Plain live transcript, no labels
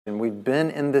And we've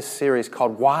been in this series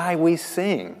called Why We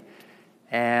Sing.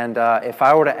 And if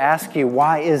I were to ask you,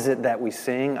 why is it that we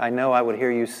sing? I know I would hear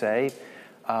you say,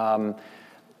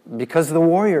 because the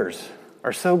Warriors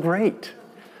are so great.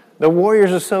 The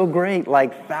Warriors are so great,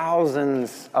 like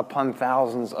thousands upon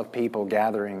thousands of people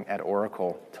gathering at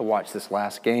Oracle to watch this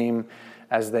last game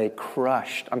as they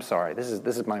crushed. I'm sorry, this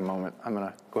is my moment. I'm going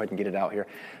to go ahead and get it out here.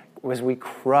 As we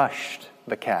crushed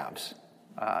the Cavs.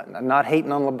 I'm not hating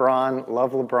on LeBron,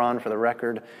 love LeBron for the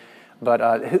record,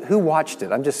 but who watched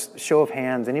it? I'm just, show of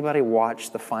hands, anybody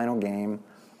watched the final game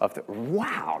of the,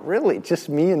 wow, really? Just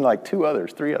me and like 3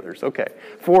 others, okay,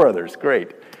 4 others,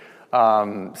 great.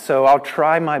 So I'll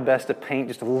try my best to paint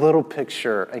just a little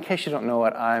picture. In case you don't know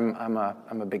it, I'm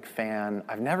a big fan.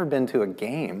 I've never been to a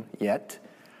game yet,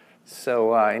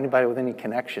 so anybody with any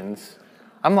connections,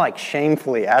 I'm like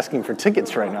shamefully asking for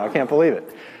tickets right now, I can't believe it.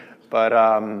 But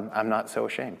I'm not so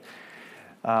ashamed.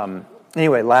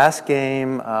 Anyway, last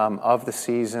game of the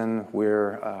season,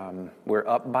 we're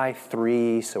up by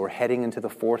 3, so we're heading into the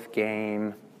 4th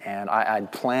game. And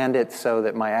I'd planned it so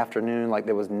that my afternoon, like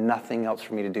there was nothing else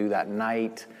for me to do that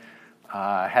night.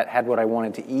 Had what I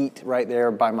wanted to eat right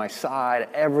there by my side.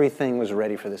 Everything was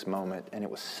ready for this moment, and it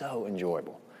was so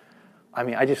enjoyable. I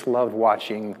mean, I just loved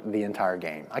watching the entire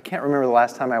game. I can't remember the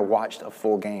last time I watched a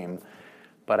full game.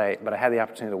 But I had the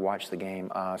opportunity to watch the game.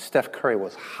 Steph Curry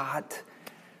was hot.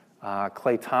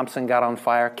 Klay Thompson got on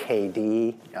fire.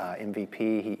 KD,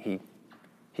 MVP,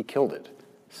 he killed it.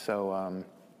 So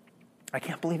I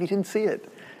can't believe you didn't see it.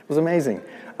 It was amazing.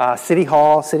 City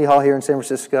Hall here in San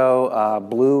Francisco,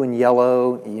 blue and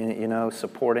yellow, you know,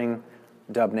 supporting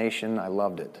Dub Nation. I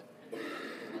loved it.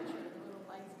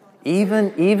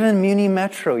 Even Muni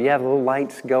Metro, yeah, the little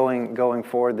lights going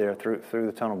forward there through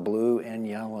the tunnel, blue and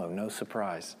yellow, no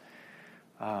surprise.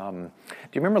 Do you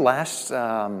remember in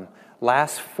the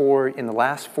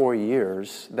last 4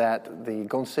 years that the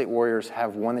Golden State Warriors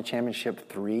have won the championship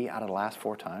 3 out of the last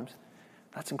 4 times?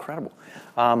 That's incredible.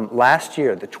 Last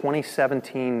year, the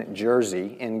 2017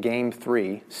 jersey in Game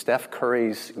 3, Steph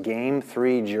Curry's Game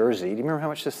 3 jersey, do you remember how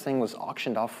much this thing was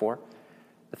auctioned off for?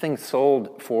 The thing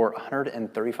sold for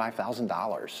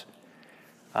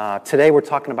 $135,000. Today we're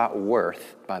talking about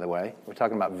worth, by the way. We're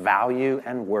talking about value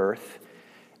and worth.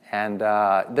 And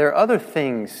there are other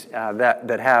things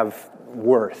that have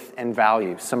worth and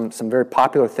value. Some very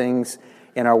popular things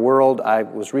in our world. I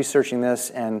was researching this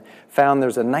and found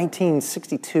there's a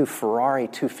 1962 Ferrari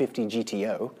 250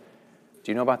 GTO.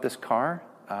 Do you know about this car?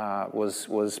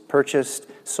 Was purchased,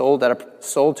 sold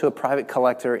to a private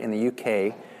collector in the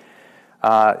UK.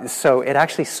 So it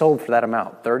actually sold for that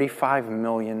amount, $35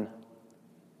 million.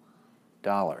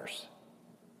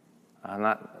 I'm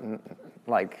not,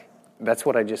 like, that's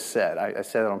what I just said. I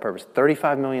said it on purpose.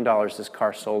 $35 million this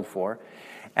car sold for,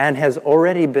 and has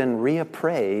already been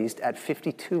reappraised at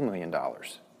 $52 million.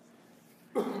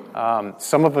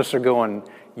 Some of us are going,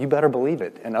 you better believe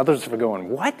it. And others are going,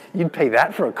 what? You'd pay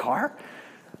that for a car?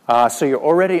 So you're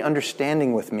already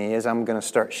understanding with me as I'm going to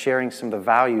start sharing some of the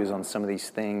values on some of these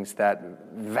things, that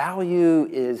value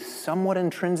is somewhat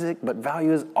intrinsic, but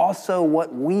value is also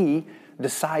what we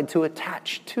decide to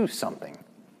attach to something.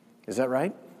 Is that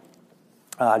right?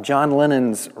 John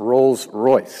Lennon's Rolls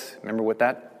Royce. Remember what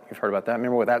that, you've heard about that?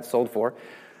 Remember what that sold for?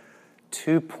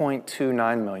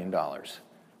 $2.29 million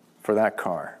for that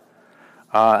car.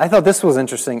 I thought this was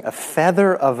interesting. A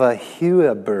feather of a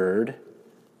Huia bird.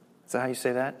 Is that how you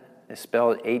say that? It's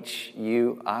spelled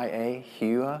H-U-I-A,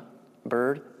 Huia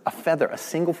bird. A feather, a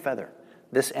single feather.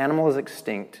 This animal is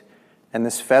extinct, and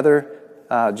this feather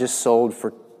just sold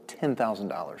for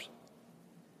 $10,000.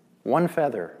 One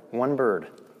feather, one bird.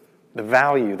 The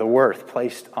value, the worth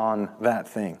placed on that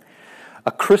thing.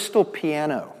 A crystal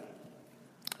piano.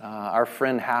 Our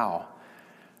friend Hal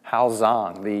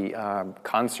Zhang, the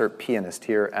concert pianist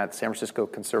here at San Francisco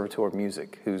Conservatory of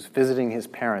Music, who's visiting his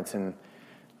parents in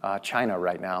China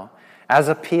right now. As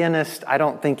a pianist, I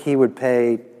don't think he would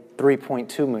pay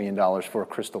 $3.2 million for a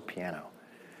crystal piano.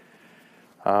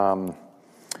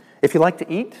 If you like to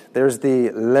eat, there's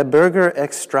the Le Burger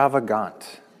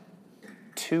Extravagant.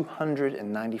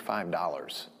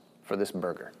 $295 for this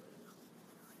burger.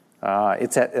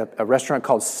 It's at a restaurant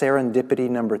called Serendipity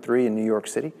No. 3 in New York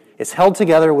City. It's held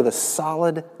together with a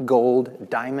solid gold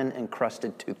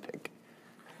diamond-encrusted toothpick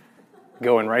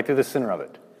going right through the center of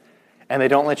it. And they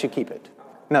don't let you keep it.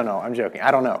 No, I'm joking.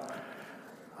 I don't know.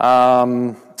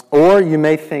 Or you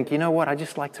may think, you know what, I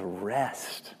just like to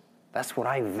rest. That's what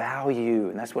I value,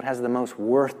 and that's what has the most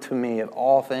worth to me of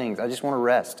all things. I just want to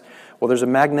rest. Well, there's a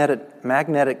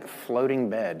magnetic floating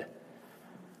bed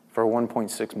for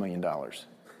 $1.6 million.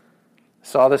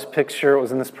 Saw this picture. It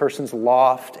was in this person's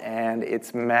loft, and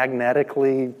it's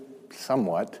magnetically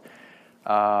somewhat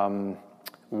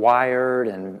wired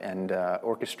and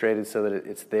orchestrated so that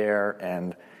it's there.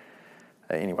 And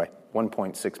anyway,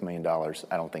 $1.6 million.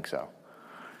 I don't think so.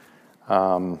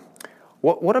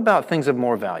 What about things of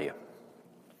more value?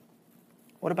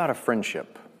 What about a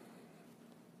friendship?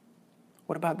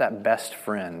 What about that best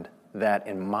friend that,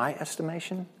 in my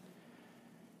estimation,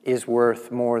 is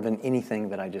worth more than anything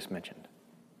that I just mentioned?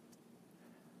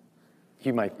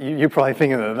 You're probably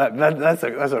thinking that's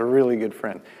a really good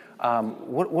friend.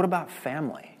 What about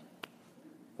family?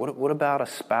 What about a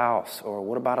spouse, or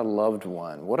what about a loved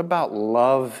one? What about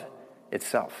love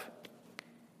itself?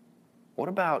 What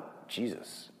about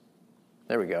Jesus?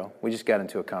 There we go. We just got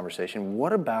into a conversation.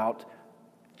 What about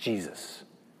Jesus?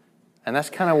 And that's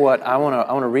kind of what I want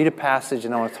to read a passage,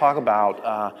 and I want to talk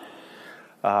about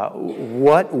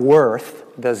what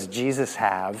worth does Jesus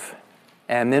have?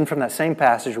 And then from that same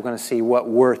passage, we're going to see what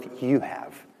worth you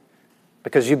have.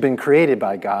 Because you've been created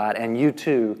by God, and you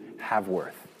too have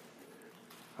worth.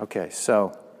 Okay,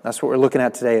 so that's what we're looking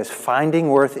at today, is finding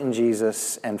worth in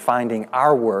Jesus and finding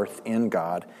our worth in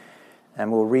God.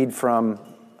 And we'll read from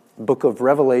the book of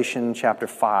Revelation, chapter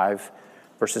 5,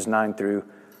 verses 9 through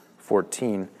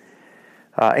 14.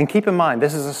 And keep in mind,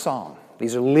 this is a song.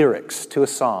 These are lyrics to a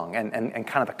song. And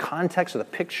kind of the context of the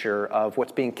picture of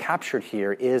what's being captured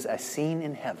here is a scene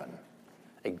in heaven.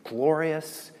 A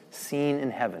glorious scene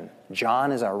in heaven.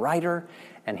 John is our writer,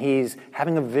 and he's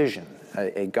having a vision,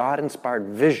 a God-inspired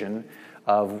vision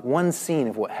of one scene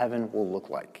of what heaven will look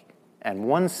like. And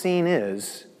one scene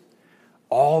is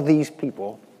all these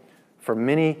people from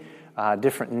many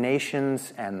different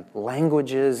nations and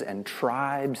languages and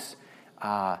tribes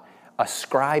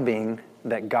ascribing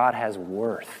that God has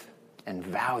worth and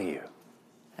value.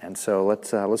 And so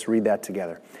let's read that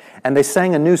together. And they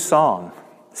sang a new song,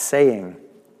 saying,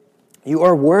 "You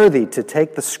are worthy to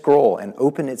take the scroll and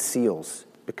open its seals,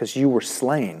 because you were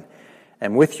slain,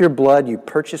 and with your blood you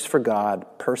purchased for God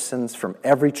persons from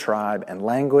every tribe and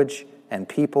language and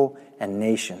people and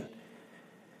nation.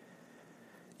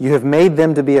 You have made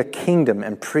them to be a kingdom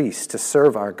and priests to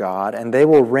serve our God, and they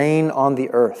will reign on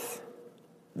the earth."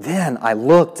 Then I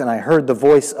looked, and I heard the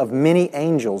voice of many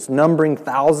angels, numbering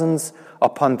thousands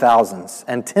upon thousands,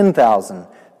 and 10,000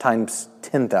 times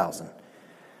 10,000.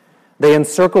 They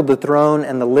encircled the throne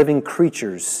and the living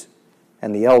creatures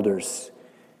and the elders.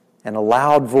 In a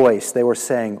loud voice they were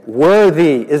saying,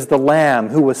 "Worthy is the Lamb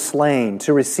who was slain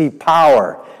to receive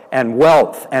power and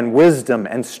wealth and wisdom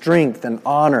and strength and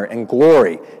honor and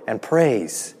glory and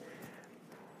praise."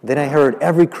 Then I heard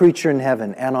every creature in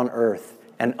heaven and on earth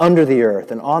and under the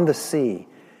earth and on the sea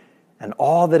and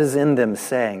all that is in them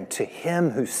saying, "To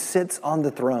him who sits on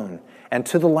the throne and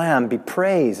to the Lamb be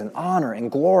praise and honor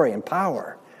and glory and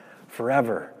power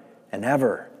forever and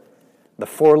ever." The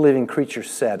four living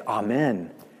creatures said,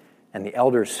 "Amen." And the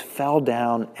elders fell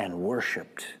down and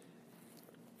worshiped.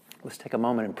 Let's take a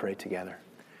moment and pray together.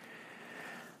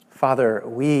 Father,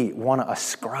 we want to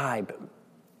ascribe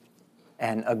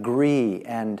and agree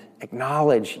and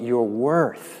acknowledge your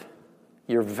worth,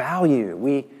 your value.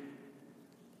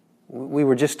 We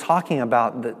were just talking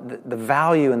about the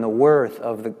value and the worth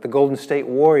of the Golden State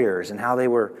Warriors and how they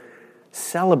were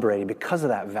celebrated because of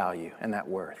that value and that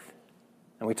worth.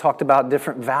 And we talked about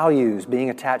different values being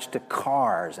attached to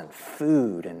cars and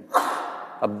food and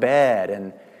a bed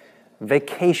and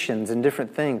vacations and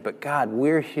different things. But God,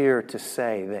 we're here to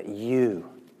say that you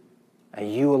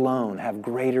alone have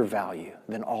greater value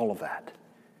than all of that.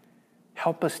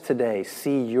 Help us today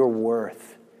see your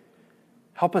worth.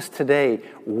 Help us today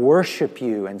worship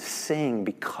you and sing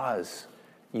because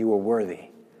you are worthy.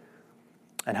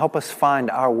 And help us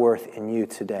find our worth in you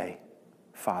today.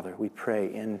 Father, we pray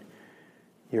in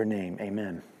your name.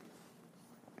 Amen.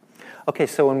 Okay,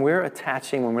 so when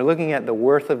we're looking at the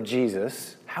worth of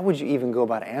Jesus, how would you even go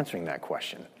about answering that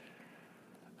question?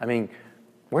 I mean,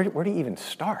 where do you even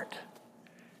start?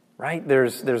 Right?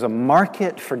 There's a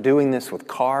market for doing this with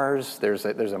cars. There's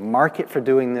a market for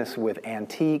doing this with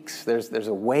antiques. There's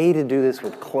a way to do this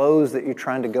with clothes that you're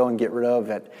trying to go and get rid of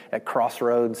at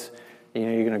Crossroads. You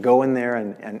know, you're going to go in there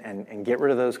and get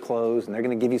rid of those clothes, and they're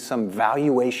going to give you some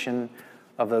valuation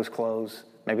of those clothes.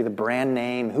 Maybe the brand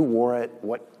name, who wore it,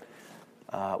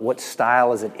 what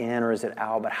style is it in or is it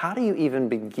out. But how do you even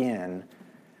begin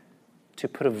to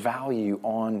put a value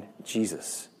on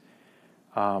Jesus?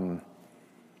 And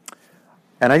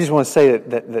I just want to say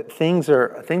that things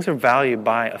are valued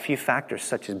by a few factors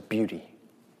such as beauty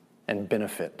and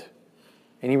benefit.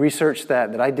 Any research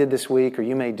that I did this week or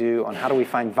you may do on how do we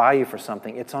find value for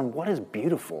something, it's on what is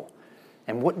beautiful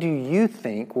And what do you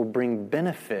think will bring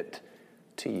benefit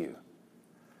to you?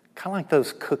 Kind of like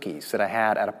those cookies that I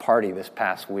had at a party this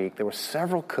past week. There were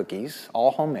several cookies,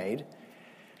 all homemade.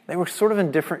 They were sort of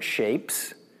in different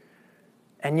shapes.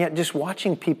 And yet just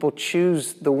watching people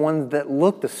choose the ones that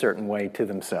looked a certain way to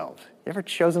themselves. You ever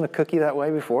chosen a cookie that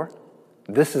way before?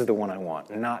 This is the one I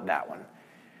want, not that one.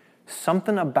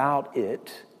 Something about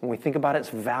it, when we think about its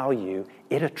value,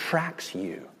 it attracts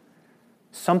you.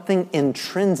 Something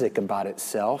intrinsic about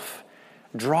itself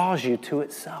draws you to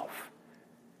itself.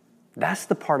 That's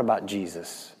the part about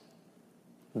Jesus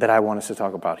that I want us to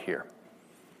talk about here.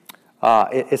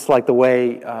 It's like the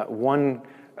way one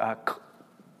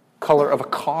color of a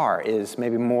car is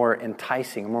maybe more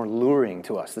enticing, more luring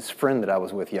to us. This friend that I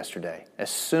was with yesterday, as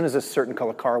soon as a certain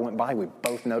color car went by, we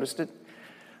both noticed it.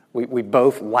 We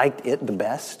both liked it the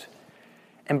best.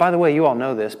 And by the way, you all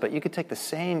know this, but you could take the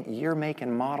same year, make,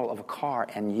 and model of a car,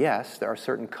 and yes, there are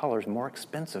certain colors more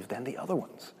expensive than the other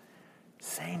ones.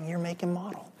 Same year, make, and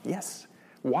model. Yes.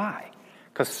 Why?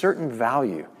 Because certain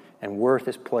value and worth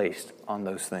is placed on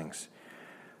those things.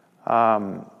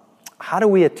 How do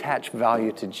we attach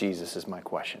value to Jesus is my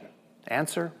question.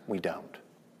 Answer, we don't.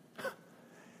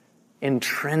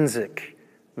 Intrinsic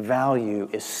value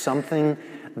is something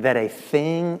that a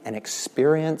thing, an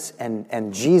experience,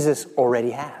 and Jesus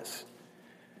already has.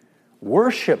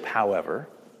 Worship, however,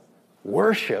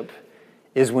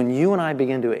 is when you and I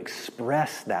begin to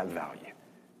express that value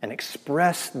and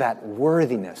express that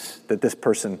worthiness that this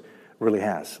person really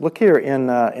has. Look here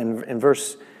in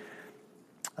verse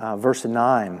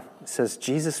 9. It says,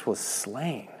 Jesus was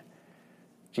slain.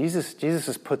 Jesus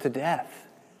is put to death.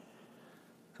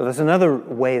 So there's another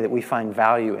way that we find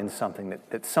value in something,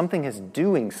 that something is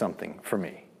doing something for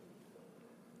me.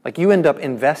 Like you end up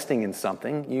investing in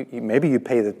something. Maybe you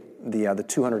pay the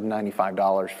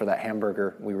 $295 for that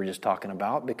hamburger we were just talking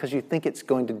about because you think it's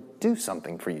going to do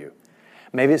something for you.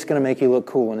 Maybe it's going to make you look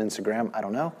cool on Instagram. I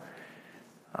don't know.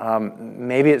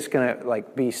 Maybe it's going to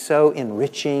be so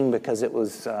enriching because it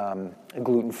was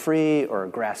gluten-free or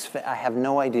grass-fed. I have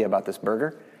no idea about this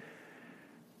burger.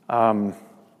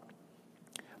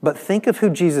 But think of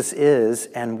who Jesus is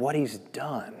and what he's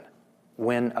done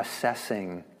when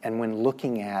assessing and when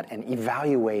looking at and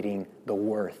evaluating the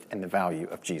worth and the value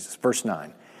of Jesus. Verse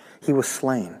 9, he was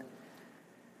slain.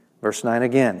 Verse 9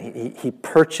 again, he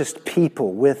purchased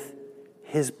people with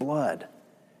his blood.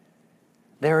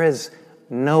 There is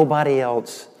nobody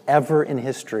else ever in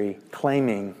history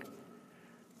claiming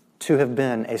to have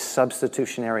been a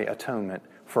substitutionary atonement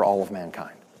for all of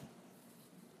mankind.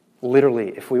 Literally,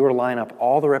 if we were to line up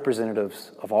all the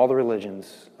representatives of all the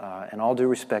religions, and all due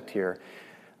respect here,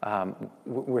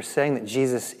 we're saying that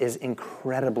Jesus is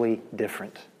incredibly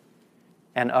different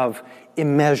and of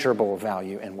immeasurable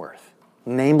value and worth,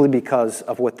 namely because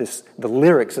of what the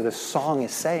lyrics of this song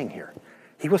is saying here.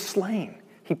 He was slain.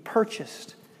 He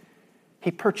purchased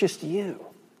you.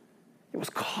 It was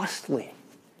costly.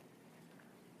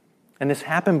 And this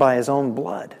happened by his own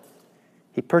blood.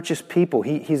 He purchased people.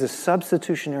 He's a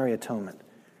substitutionary atonement.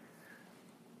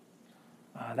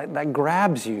 That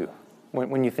grabs you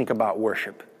when you think about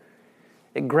worship.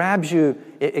 It grabs you,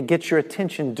 it gets your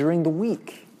attention during the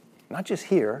week. Not just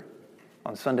here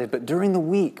on Sundays, but during the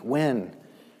week when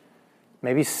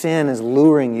maybe sin is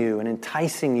luring you and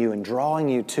enticing you and drawing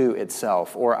you to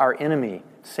itself. Or our enemy,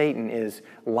 Satan, is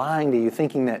lying to you,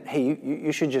 thinking that, hey,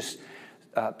 you should just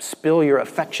spill your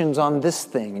affections on this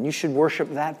thing and you should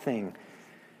worship that thing.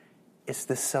 It's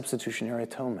this substitutionary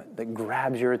atonement that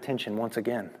grabs your attention once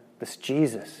again. This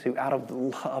Jesus who, out of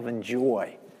love and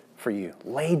joy for you,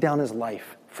 laid down his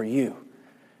life for you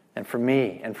and for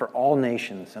me and for all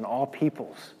nations and all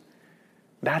peoples.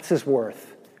 That's his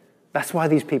worth. That's why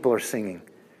these people are singing.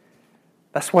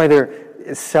 That's why they're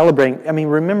celebrating. I mean,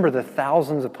 remember the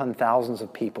thousands upon thousands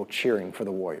of people cheering for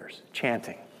the Warriors,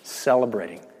 chanting,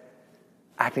 celebrating,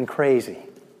 acting crazy.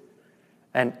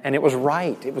 And it was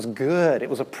right. It was good. It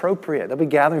was appropriate. They'll be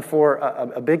gathering for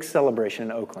a big celebration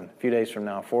in Oakland a few days from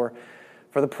now for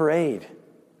the parade.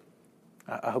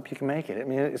 I hope you can make it. I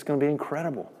mean, it's going to be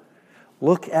incredible.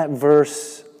 Look at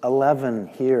verse 11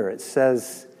 here. It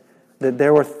says that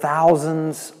there were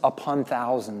thousands upon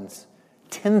thousands,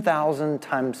 10,000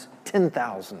 times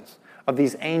 10,000s of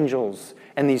these angels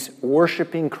and these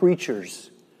worshiping creatures,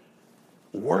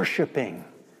 worshiping,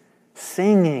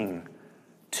 singing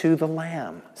to the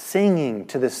Lamb, singing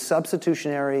to this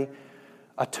substitutionary,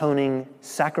 atoning,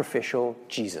 sacrificial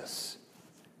Jesus.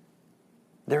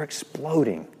 They're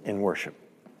exploding in worship.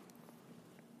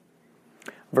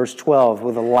 Verse 12,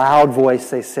 with a loud voice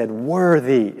they said,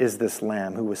 "Worthy is this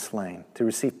Lamb who was slain to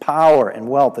receive power and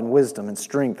wealth and wisdom and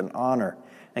strength and honor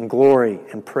and glory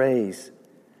and praise.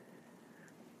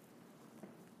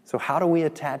 So how do we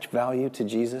attach value to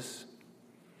Jesus?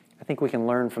 I think we can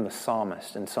learn from the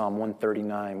psalmist in Psalm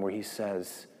 139 where he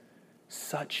says,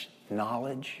 such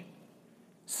knowledge,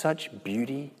 such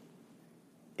beauty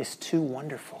is too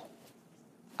wonderful.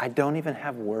 I don't even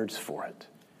have words for it.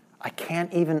 I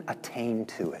can't even attain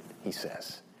to it, he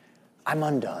says. I'm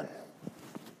undone.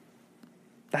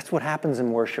 That's what happens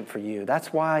in worship for you.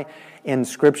 That's why in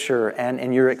Scripture and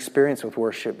in your experience with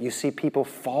worship, you see people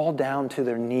fall down to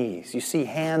their knees. You see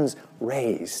hands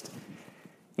raised.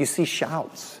 You see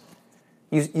shouts.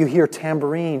 You hear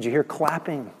tambourines. You hear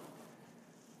clapping.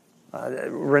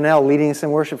 Renell leading us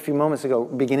in worship a few moments ago,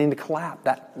 beginning to clap.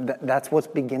 That's what's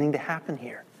beginning to happen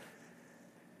here.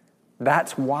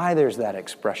 That's why there's that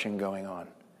expression going on.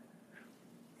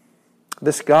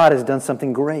 This God has done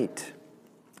something great.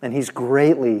 And he's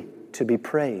greatly to be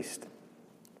praised.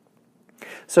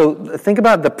 So think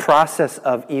about the process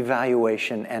of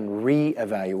evaluation and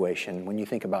re-evaluation when you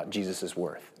think about Jesus'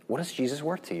 worth. What is Jesus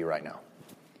worth to you right now?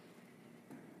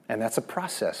 And that's a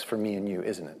process for me and you,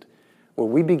 isn't it? Where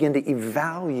we begin to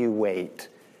evaluate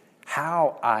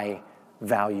how I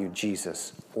value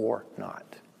Jesus or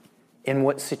not. In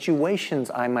what situations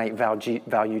I might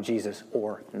value Jesus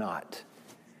or not.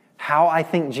 How I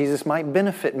think Jesus might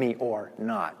benefit me or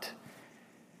not.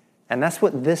 And that's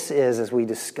what this is as we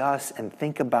discuss and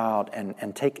think about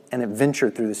and take an adventure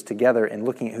through this together and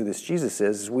looking at who this Jesus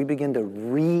is we begin to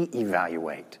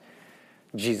reevaluate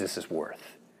Jesus'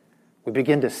 worth. We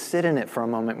begin to sit in it for a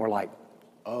moment and we're like,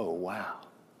 oh, wow.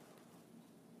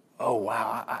 Oh,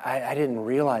 wow, I didn't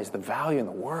realize the value and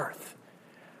the worth.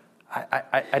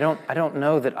 I don't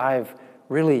know that I've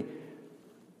really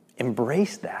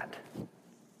embraced that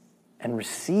and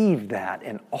received that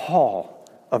in all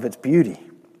of its beauty.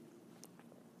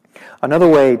 Another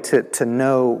way to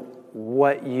know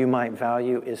what you might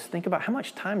value is think about how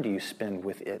much time do you spend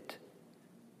with it?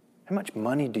 How much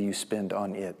money do you spend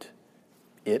on it?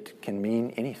 It can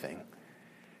mean anything.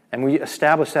 And we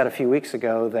established that a few weeks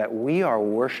ago that we are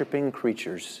worshiping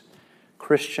creatures,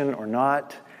 Christian or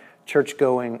not,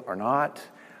 church-going or not,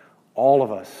 all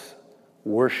of us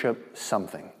worship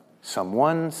something,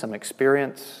 someone, some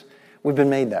experience. We've been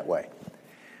made that way.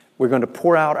 We're going to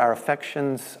pour out our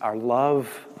affections, our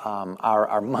love,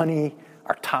 our money,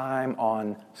 our time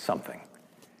on something.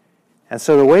 And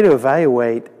so the way to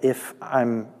evaluate if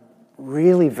I'm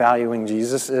really valuing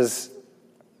Jesus is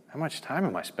how much time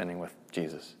am I spending with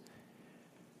Jesus?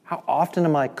 How often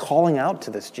am I calling out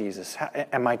to this Jesus?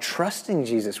 Am I trusting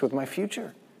Jesus with my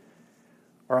future?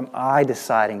 Or am I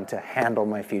deciding to handle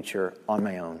my future on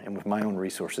my own and with my own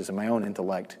resources and my own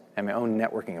intellect and my own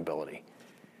networking ability?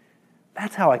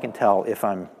 That's how I can tell if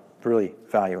I'm really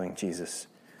valuing Jesus.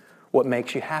 What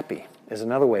makes you happy is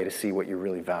another way to see what you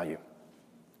really value.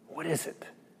 What is it?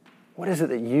 What is it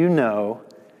that you know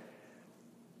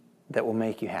that will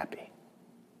make you happy?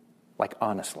 Like,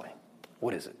 honestly,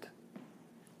 what is it?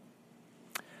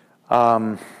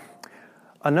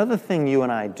 Another thing you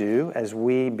and I do as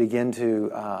we begin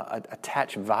to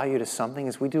attach value to something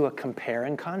is we do a compare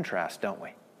and contrast, don't we?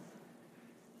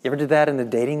 You ever did that in the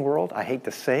dating world? I hate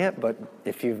to say it, but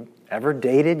if you've ever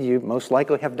dated, you most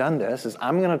likely have done this, is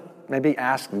I'm going to maybe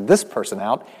ask this person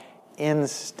out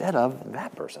instead of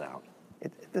that person out.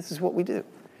 This is what we do.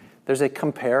 There's a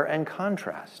compare and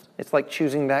contrast. It's like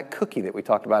choosing that cookie that we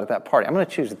talked about at that party. I'm going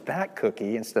to choose that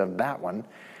cookie instead of that one.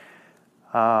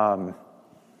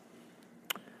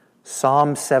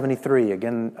 Psalm 73,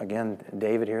 again,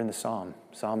 David here in the Psalm.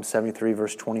 Psalm 73,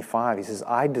 verse 25, he says,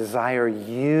 I desire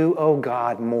you, O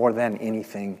God, more than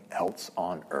anything else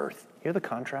on earth. Hear the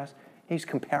contrast? He's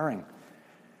comparing.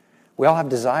 We all have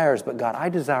desires, but God, I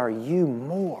desire you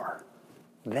more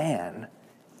than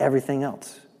everything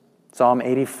else. Psalm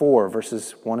 84,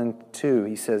 verses 1 and 2,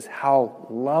 he says, how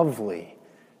lovely,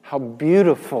 how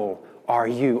beautiful are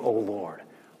you, O Lord,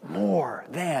 more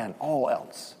than all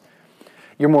else.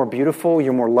 You're more beautiful,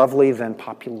 you're more lovely than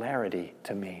popularity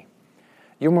to me.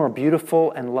 You're more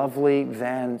beautiful and lovely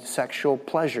than sexual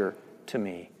pleasure to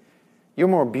me. You're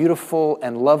more beautiful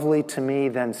and lovely to me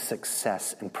than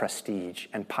success and prestige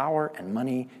and power and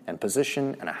money and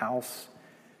position and a house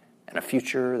and a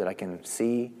future that I can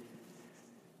see.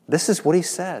 This is what he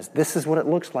says. This is what it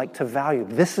looks like to value.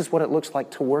 This is what it looks like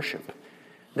to worship.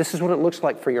 This is what it looks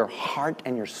like for your heart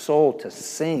and your soul to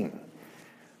sing.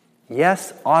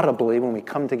 Yes, audibly when we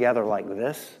come together like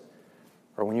this,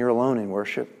 or when you're alone in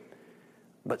worship,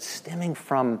 but stemming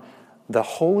from the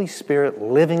Holy Spirit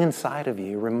living inside of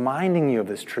you, reminding you of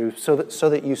this truth so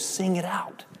that you sing it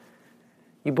out.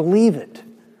 You believe it.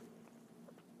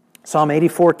 Psalm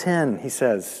 84:10, he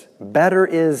says, better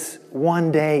is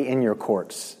one day in your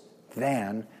courts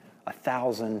than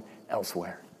 1,000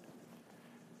 elsewhere.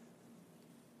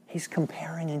 He's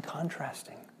comparing and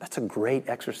contrasting. That's a great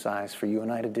exercise for you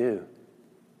and I to do,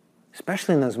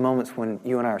 especially in those moments when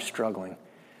you and I are struggling.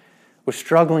 We're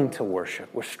struggling to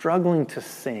worship. We're struggling to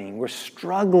sing. We're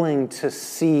struggling to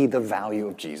see the value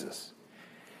of Jesus.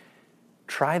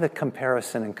 Try the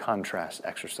comparison and contrast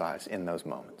exercise in those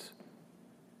moments,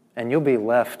 and you'll be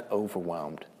left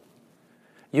overwhelmed.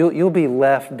 You'll be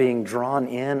left being drawn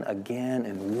in again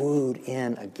and wooed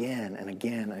in again and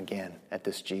again and again at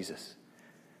this Jesus.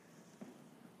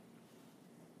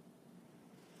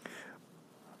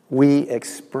 We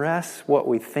express what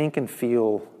we think and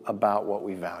feel about what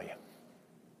we value.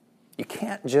 You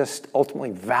can't just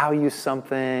ultimately value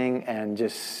something and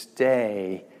just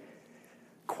stay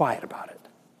quiet about it.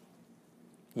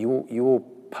 You will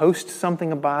post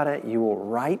something about it. You will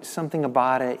write something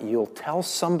about it. You'll tell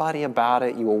somebody about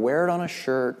it. You will wear it on a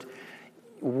shirt.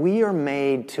 We are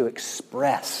made to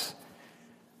express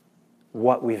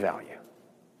what we value.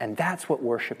 And that's what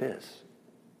worship is.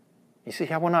 You see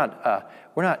how we're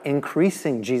not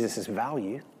increasing Jesus'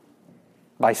 value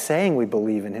by saying we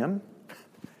believe in him,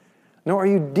 nor are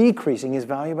you decreasing his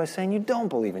value by saying you don't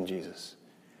believe in Jesus.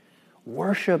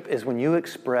 Worship is when you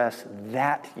express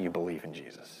that you believe in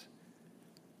Jesus,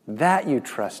 that you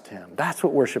trust him. That's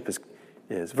what worship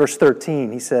is. Verse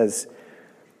 13, he says,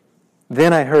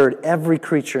 then I heard every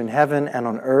creature in heaven and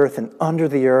on earth and under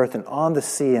the earth and on the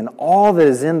sea and all that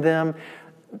is in them.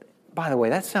 By the way,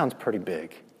 that sounds pretty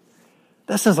big.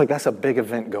 That sounds like that's a big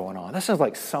event going on. That sounds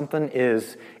like something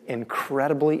is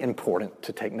incredibly important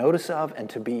to take notice of and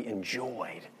to be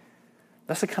enjoyed.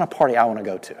 That's the kind of party I want to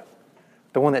go to.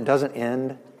 The one that doesn't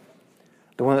end.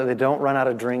 The one that they don't run out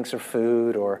of drinks or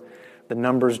food, or the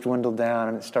numbers dwindle down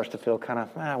and it starts to feel kind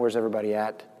of, where's everybody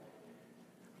at?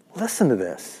 Listen to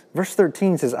this. Verse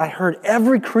 13 says, I heard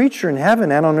every creature in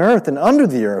heaven and on earth and under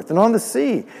the earth and on the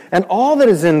sea and all that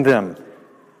is in them.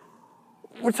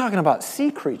 We're talking about sea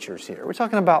creatures here. We're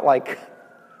talking about like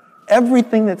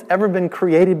everything that's ever been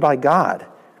created by God.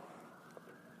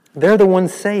 They're the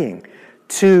ones saying,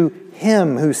 to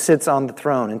him who sits on the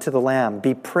throne and to the Lamb,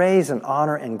 be praise and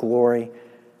honor and glory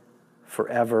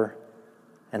forever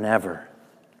and ever.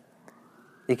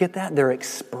 You get that? They're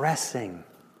expressing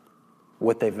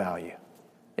what they value.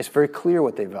 It's very clear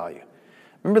what they value.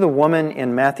 Remember the woman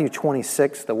in Matthew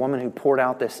 26, the woman who poured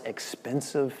out this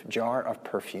expensive jar of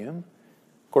perfume?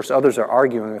 Of course, others are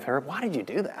arguing with her. Why did you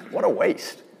do that? What a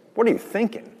waste. What are you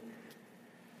thinking?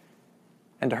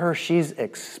 And to her, she's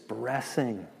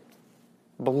expressing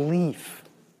belief,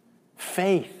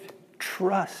 faith,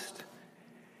 trust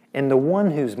in the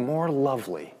one who's more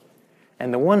lovely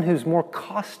and the one who's more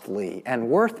costly and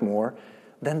worth more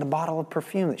than the bottle of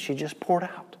perfume that she just poured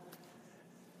out.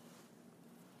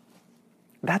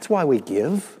 That's why we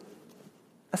give.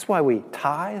 That's why we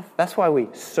tithe. That's why we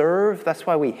serve. That's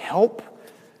why we help.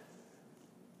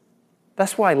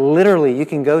 That's why literally you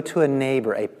can go to a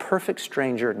neighbor, a perfect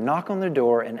stranger, knock on their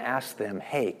door and ask them,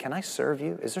 hey, can I serve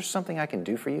you? Is there something I can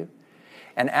do for you?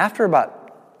 And after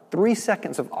about 3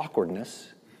 seconds of awkwardness,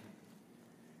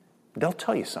 they'll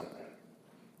tell you something.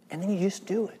 And then you just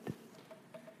do it.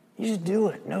 You just do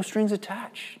it. No strings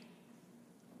attached.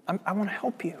 I want to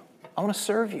help you. I want to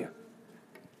serve you.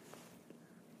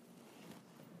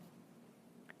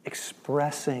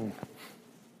 Expressing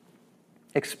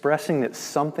that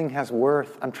something has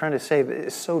worth. I'm trying to say that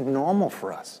it's so normal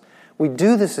for us. We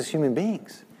do this as human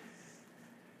beings.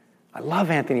 I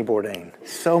love Anthony Bourdain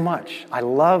so much. I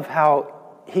love how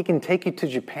he can take you to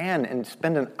Japan and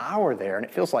spend an hour there, and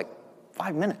it feels like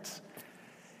 5 minutes.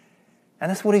 And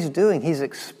that's what he's doing. He's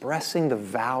expressing the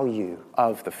value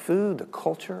of the food, the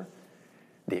culture,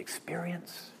 the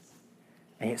experience.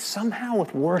 And yet somehow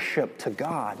with worship to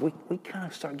God, we kind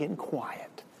of start getting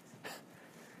quiet.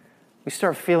 We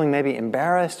start feeling maybe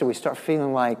embarrassed, or we start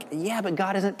feeling like, yeah, but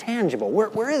God isn't tangible.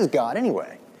 Where is God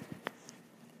anyway?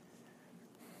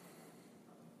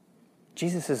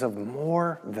 Jesus is of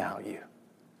more value.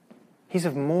 He's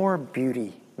of more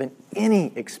beauty than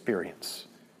any experience,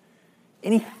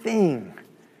 anything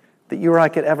that you or I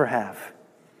could ever have.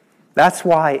 That's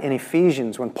why in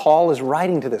Ephesians, when Paul is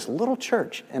writing to this little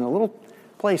church in a little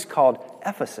place called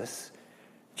Ephesus,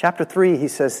 chapter 3, he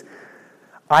says,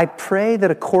 I pray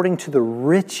that according to the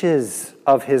riches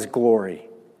of his glory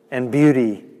and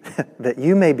beauty, that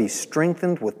you may be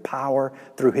strengthened with power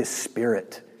through his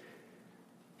Spirit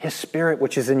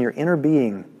which is in your inner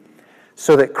being,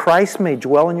 so that Christ may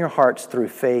dwell in your hearts through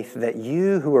faith, that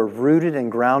you who are rooted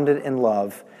and grounded in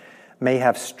love may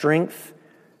have strength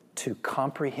to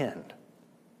comprehend.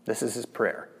 This is his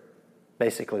prayer,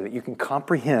 basically, that you can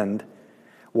comprehend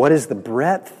what is the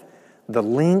breadth, the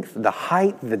length, the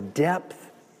height, the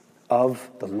depth of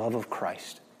the love of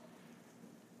Christ.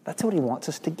 That's what he wants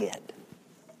us to get.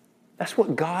 That's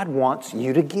what God wants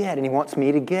you to get, and he wants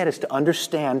me to get, is to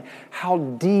understand how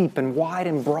deep and wide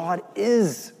and broad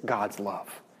is God's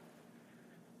love.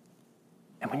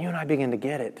 And when you and I begin to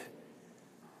get it,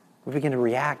 we begin to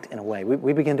react in a way.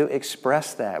 We begin to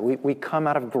express that. We come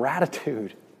out of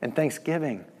gratitude and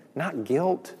thanksgiving, not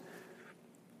guilt.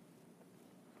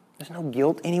 There's no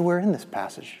guilt anywhere in this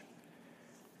passage.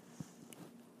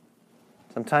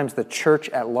 Sometimes the church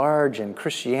at large and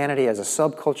Christianity as a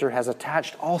subculture has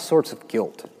attached all sorts of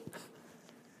guilt.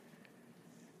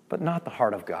 But not the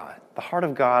heart of God. The heart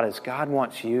of God is God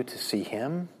wants you to see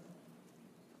him,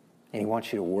 and he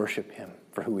wants you to worship him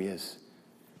for who he is.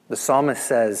 The psalmist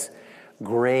says,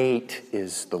 "Great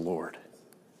is the Lord,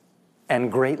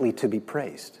 and greatly to be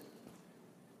praised."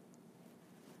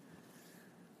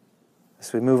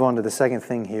 As we move on to the second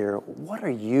thing here, what are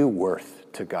you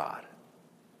worth to God?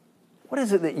 What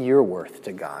is it that you're worth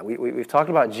to God? We've talked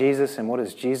about Jesus and what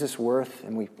is Jesus worth,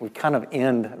 and we kind of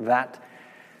end that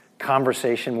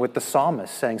conversation with the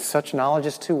psalmist saying, "Such knowledge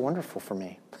is too wonderful for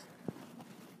me."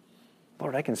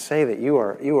 Lord, I can say that you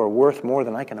are worth more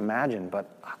than I can imagine, but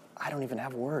I don't even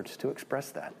have words to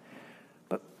express that.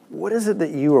 But what is it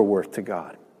that you are worth to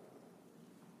God?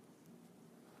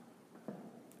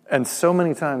 And so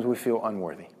many times we feel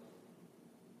unworthy.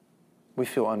 We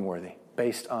feel unworthy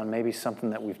based on maybe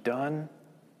something that we've done,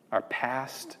 our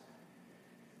past,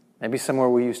 maybe somewhere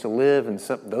we used to live, and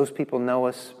those people know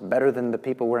us better than the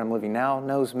people where I'm living now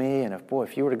knows me. And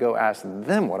if you were to go ask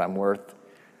them what I'm worth,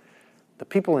 the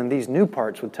people in these new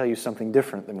parts would tell you something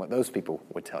different than what those people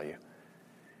would tell you.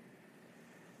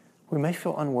 We may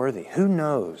feel unworthy. Who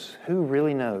knows? Who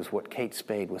really knows what Kate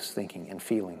Spade was thinking and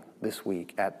feeling this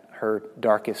week at her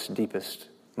darkest, deepest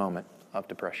moment of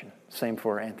depression? Same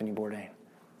for Anthony Bourdain.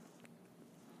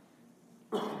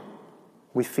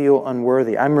 We feel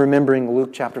unworthy. I'm remembering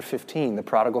Luke chapter 15, the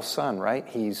prodigal son, right?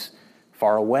 He's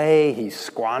far away. He's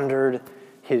squandered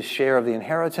his share of the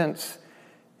inheritance.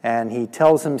 And he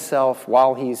tells himself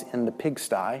while he's in the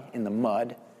pigsty, in the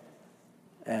mud,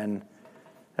 and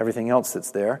everything else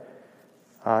that's there,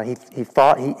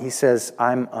 he says,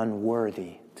 "I'm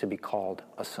unworthy to be called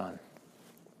a son."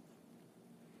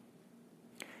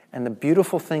 And the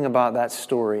beautiful thing about that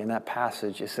story and that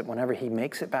passage is that whenever he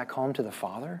makes it back home to the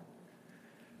Father,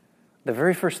 the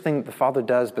very first thing that the Father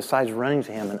does besides running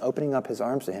to him and opening up his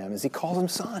arms to him is he calls him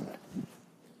son.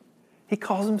 He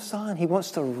calls him son. He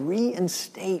wants to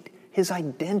reinstate his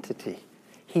identity.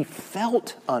 He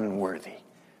felt unworthy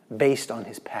based on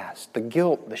his past, the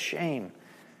guilt, the shame,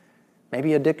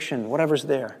 maybe addiction, whatever's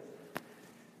there.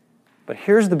 But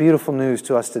here's the beautiful news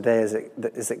to us today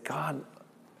is that God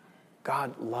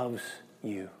loves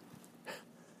you.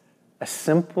 As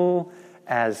simple,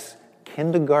 as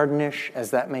kindergartenish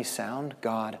as that may sound,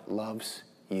 God loves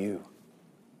you.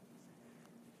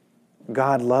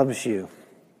 God loves you.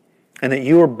 And that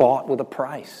you are bought with a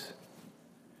price.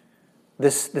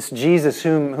 This Jesus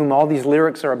whom all these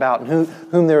lyrics are about, and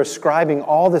whom they're ascribing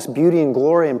all this beauty and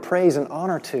glory and praise and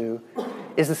honor to,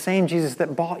 is the same Jesus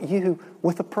that bought you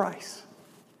with a price.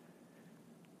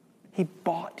 He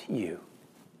bought you.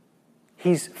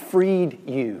 He's freed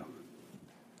you.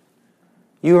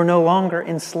 You are no longer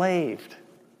enslaved.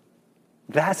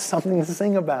 That's something to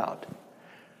sing about.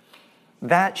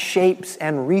 That shapes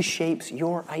and reshapes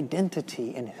your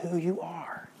identity and who you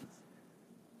are.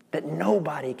 That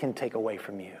nobody can take away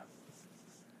from you.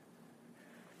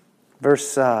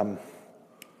 Verse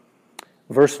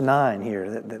 9 here,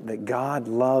 that God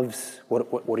loves,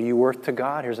 what are you worth to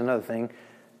God? Here's another thing.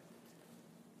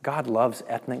 God loves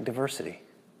ethnic diversity.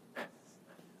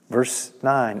 Verse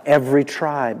 9, every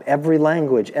tribe, every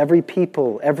language, every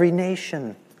people, every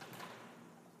nation.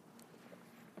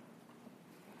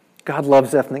 God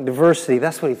loves ethnic diversity.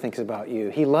 That's what he thinks about you.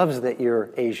 He loves that you're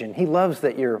Asian. He loves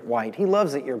that you're white. He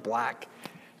loves that you're black.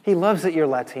 He loves that you're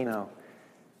Latino.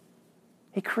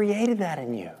 He created that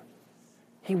in you.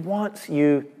 He wants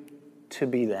you to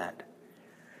be that.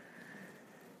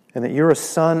 And that you're a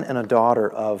son and a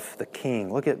daughter of the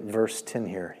King. Look at verse 10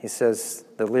 here. He says,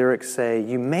 the lyrics say,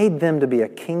 you made them to be a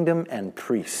kingdom and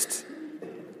priests.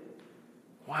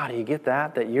 Wow, do you get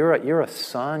that? That you're a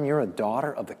son, you're a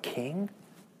daughter of the King?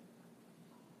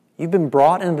 You've been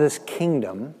brought into this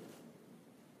kingdom,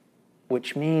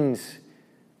 which means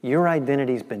your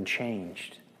identity's been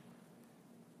changed.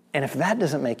 And if that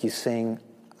doesn't make you sing,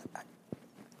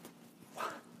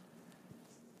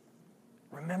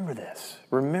 remember this.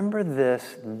 Remember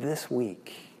this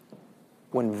week.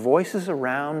 When voices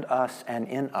around us and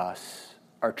in us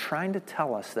are trying to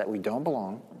tell us that we don't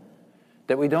belong,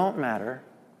 that we don't matter,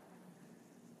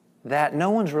 that no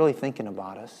one's really thinking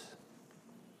about us,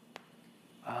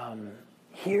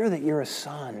 hear that you're a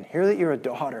son, hear that you're a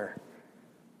daughter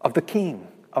of the King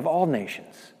of all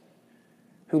nations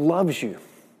who loves you.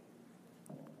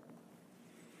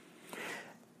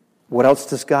 What else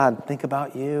does God think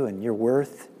about you and your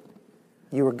worth?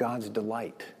 You are God's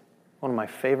delight. One of my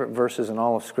favorite verses in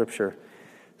all of Scripture,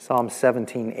 Psalm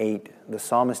 17:8. The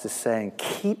psalmist is saying,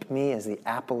 "Keep me as the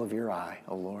apple of your eye,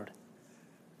 O Lord."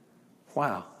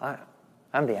 Wow,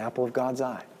 I'm the apple of God's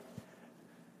eye.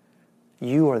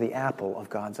 You are the apple of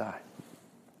God's eye.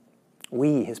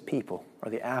 We, His people, are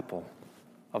the apple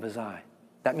of His eye.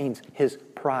 That means His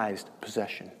prized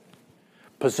possession.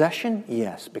 Possession,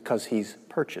 yes, because He's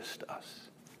purchased us.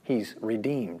 He's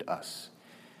redeemed us.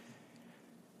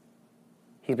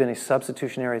 He's been a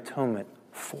substitutionary atonement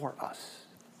for us.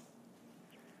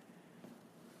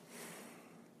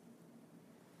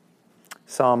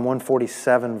 Psalm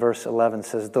 147, verse 11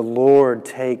 says, "The Lord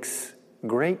takes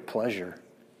great pleasure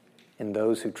in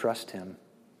those who trust Him."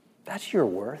 That's your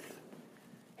worth.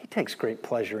 He takes great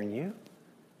pleasure in you.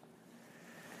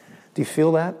 Do you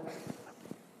feel that?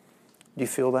 Do you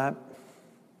feel that?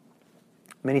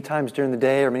 Many times during the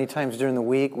day or many times during the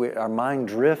week, our mind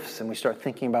drifts and we start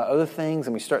thinking about other things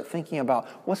and we start thinking about,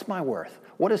 what's my worth?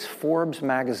 What does Forbes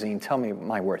magazine tell me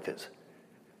my worth is?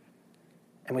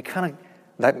 And we kind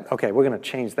of, we're going to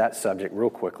change that subject real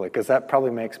quickly because that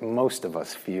probably makes most of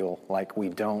us feel like we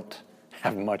don't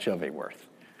have much of a worth.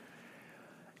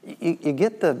 You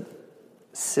get the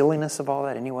silliness of all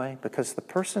that anyway, because the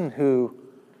person who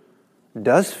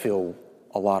does feel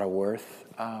a lot of worth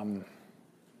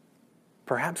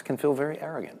perhaps can feel very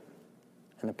arrogant.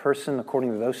 And the person,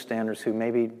 according to those standards, who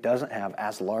maybe doesn't have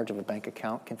as large of a bank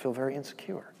account can feel very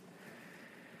insecure.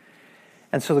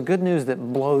 And so the good news that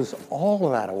blows all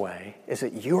of that away is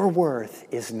that your worth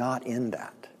is not in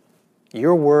that.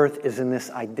 Your worth is in this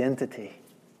identity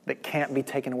that can't be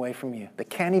taken away from you, that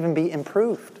can't even be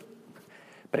improved,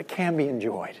 but it can be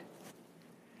enjoyed.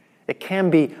 It can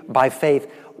be, by faith,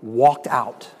 walked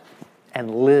out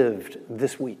and lived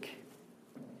this week.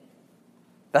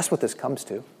 That's what this comes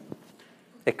to.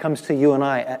 It comes to you and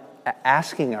I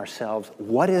asking ourselves,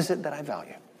 what is it that I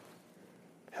value?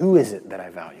 Who is it that I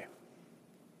value?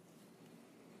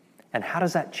 And how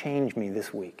does that change me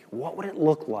this week? What would it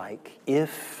look like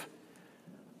if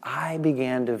I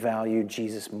began to value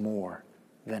Jesus more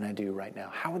than I do right now?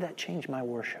 How would that change my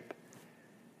worship?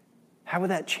 How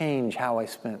would that change how I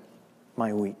spent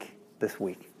my week this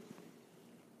week?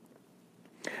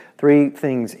 3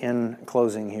 things in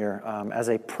closing here as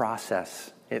a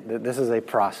process. This is a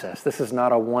process. This is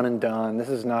not a one and done. This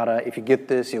is not a, if you get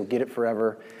this, you'll get it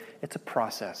forever. It's a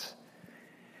process.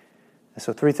 And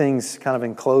so 3 things kind of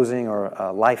in closing or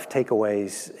life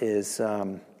takeaways is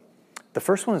the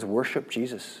first one is worship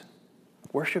Jesus.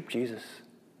 Worship Jesus.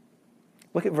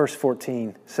 Look at verse 14.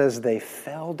 It says they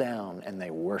fell down and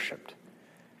they worshiped.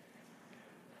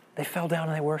 They fell down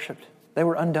and they worshiped. They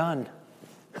were undone.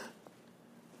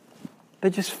 They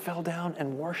just fell down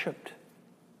and worshiped.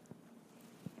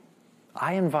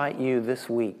 I invite you this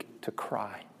week to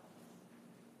cry,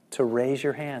 to raise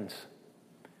your hands,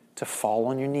 to fall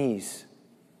on your knees,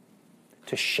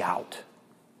 to shout,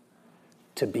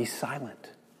 to be silent,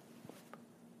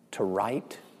 to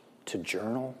write, to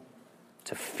journal,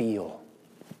 to feel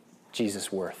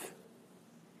Jesus' worth.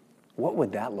 What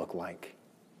would that look like?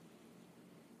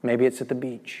 Maybe it's at the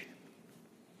beach.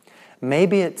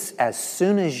 Maybe it's as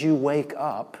soon as you wake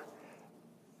up,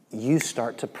 you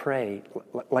start to pray,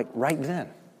 like right then.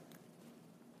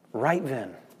 Right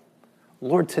then.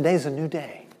 Lord, today's a new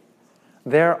day.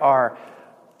 There are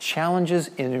challenges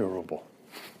innumerable.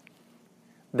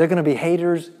 There are going to be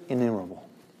haters innumerable.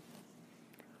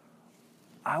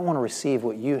 I want to receive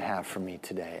what you have for me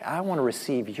today. I want to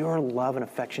receive your love and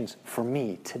affections for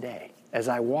me today as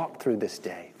I walk through this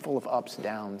day, full of ups,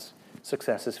 downs,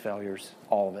 successes, failures,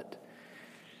 all of it.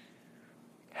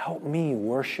 Help me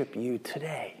worship you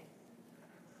today.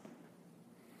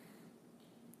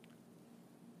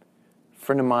 A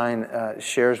friend of mine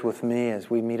shares with me as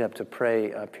we meet up to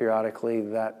pray periodically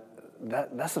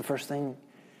that's the first thing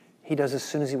he does as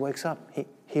soon as he wakes up.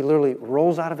 He literally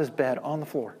rolls out of his bed on the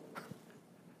floor.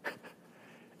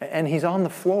 And he's on the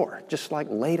floor, just like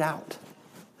laid out,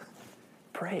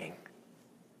 praying.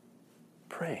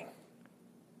 Praying.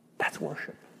 That's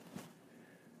worship.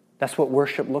 That's what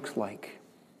worship looks like.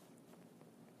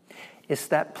 It's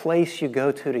that place you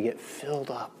go to get filled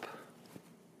up.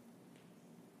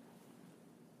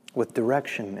 with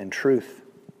direction and truth.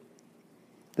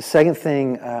 The second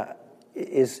thing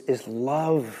is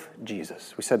love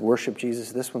Jesus. We said worship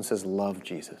Jesus. This one says love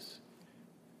Jesus.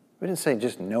 We didn't say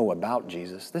just know about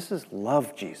Jesus. This is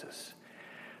love Jesus.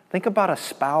 Think about a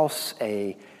spouse,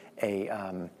 a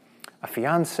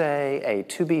fiance, a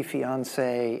to-be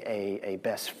fiance, a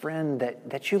best friend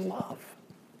that you love.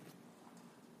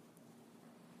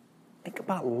 Think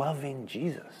about loving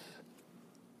Jesus.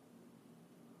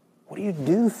 What do you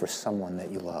do for someone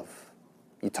that you love?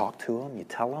 You talk to them, you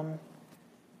tell them,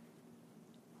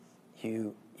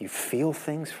 you feel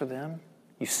things for them,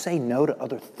 you say no to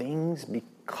other things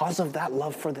because of that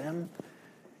love for them.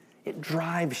 It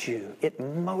drives you, it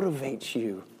motivates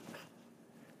you.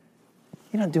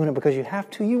 You're not doing it because you have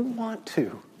to, you want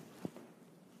to.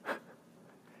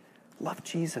 Love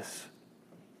Jesus.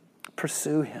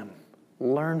 Pursue him.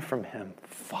 Learn from him.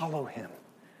 Follow him.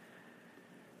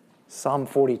 Psalm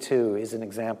 42 is an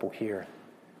example here.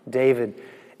 David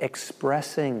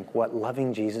expressing what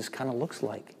loving Jesus kind of looks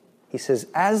like. He says,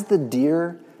 as the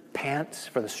deer pants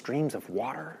for the streams of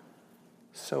water,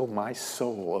 so my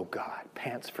soul, O God,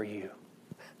 pants for you.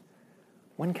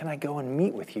 When can I go and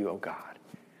meet with you, O God?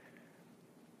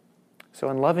 So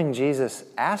in loving Jesus,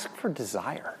 ask for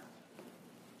desire.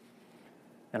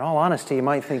 In all honesty, you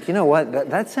might think, you know what,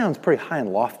 that sounds pretty high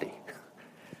and lofty.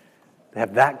 To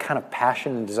have that kind of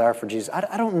passion and desire for Jesus.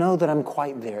 I don't know that I'm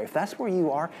quite there. If that's where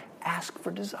you are, ask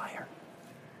for desire.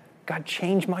 God,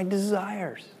 change my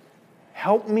desires.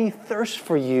 Help me thirst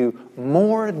for you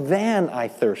more than I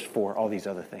thirst for all these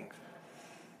other things.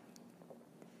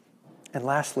 And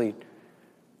lastly,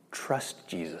 trust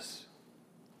Jesus.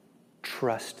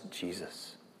 Trust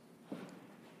Jesus.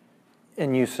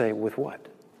 And you say, with what?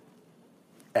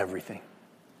 Everything.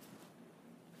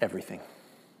 Everything.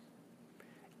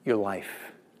 Your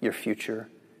life, your future,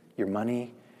 your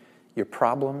money, your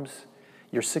problems,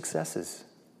 your successes,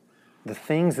 the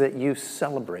things that you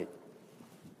celebrate.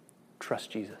 Trust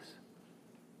Jesus.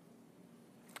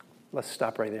 Let's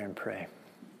stop right there and pray.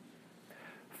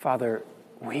 Father,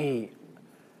 we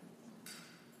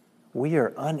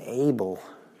are unable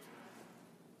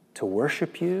to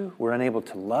worship you. We're unable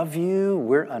to love you.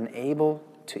 We're unable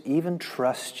to even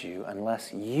trust you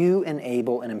unless you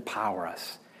enable and empower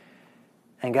us.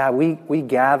 And God, we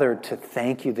gather to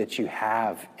thank you that you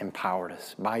have empowered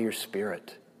us by your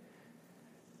Spirit.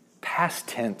 Past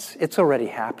tense, it's already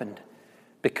happened.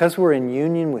 Because we're in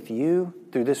union with you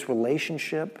through this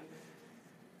relationship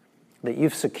that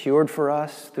you've secured for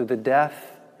us through the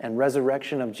death and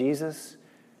resurrection of Jesus,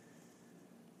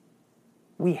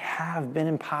 we have been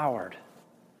empowered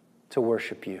to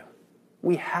worship you.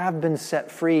 We have been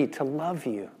set free to love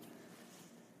you.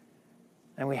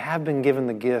 And we have been given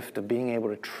the gift of being able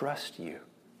to trust you.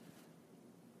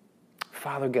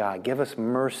 Father God, give us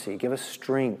mercy, give us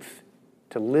strength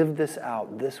to live this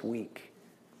out this week.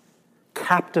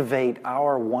 Captivate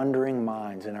our wondering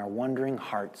minds and our wondering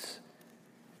hearts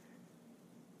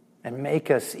and make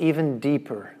us even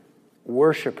deeper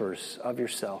worshipers of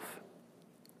yourself.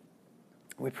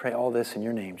 We pray all this in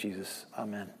your name, Jesus.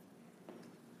 Amen.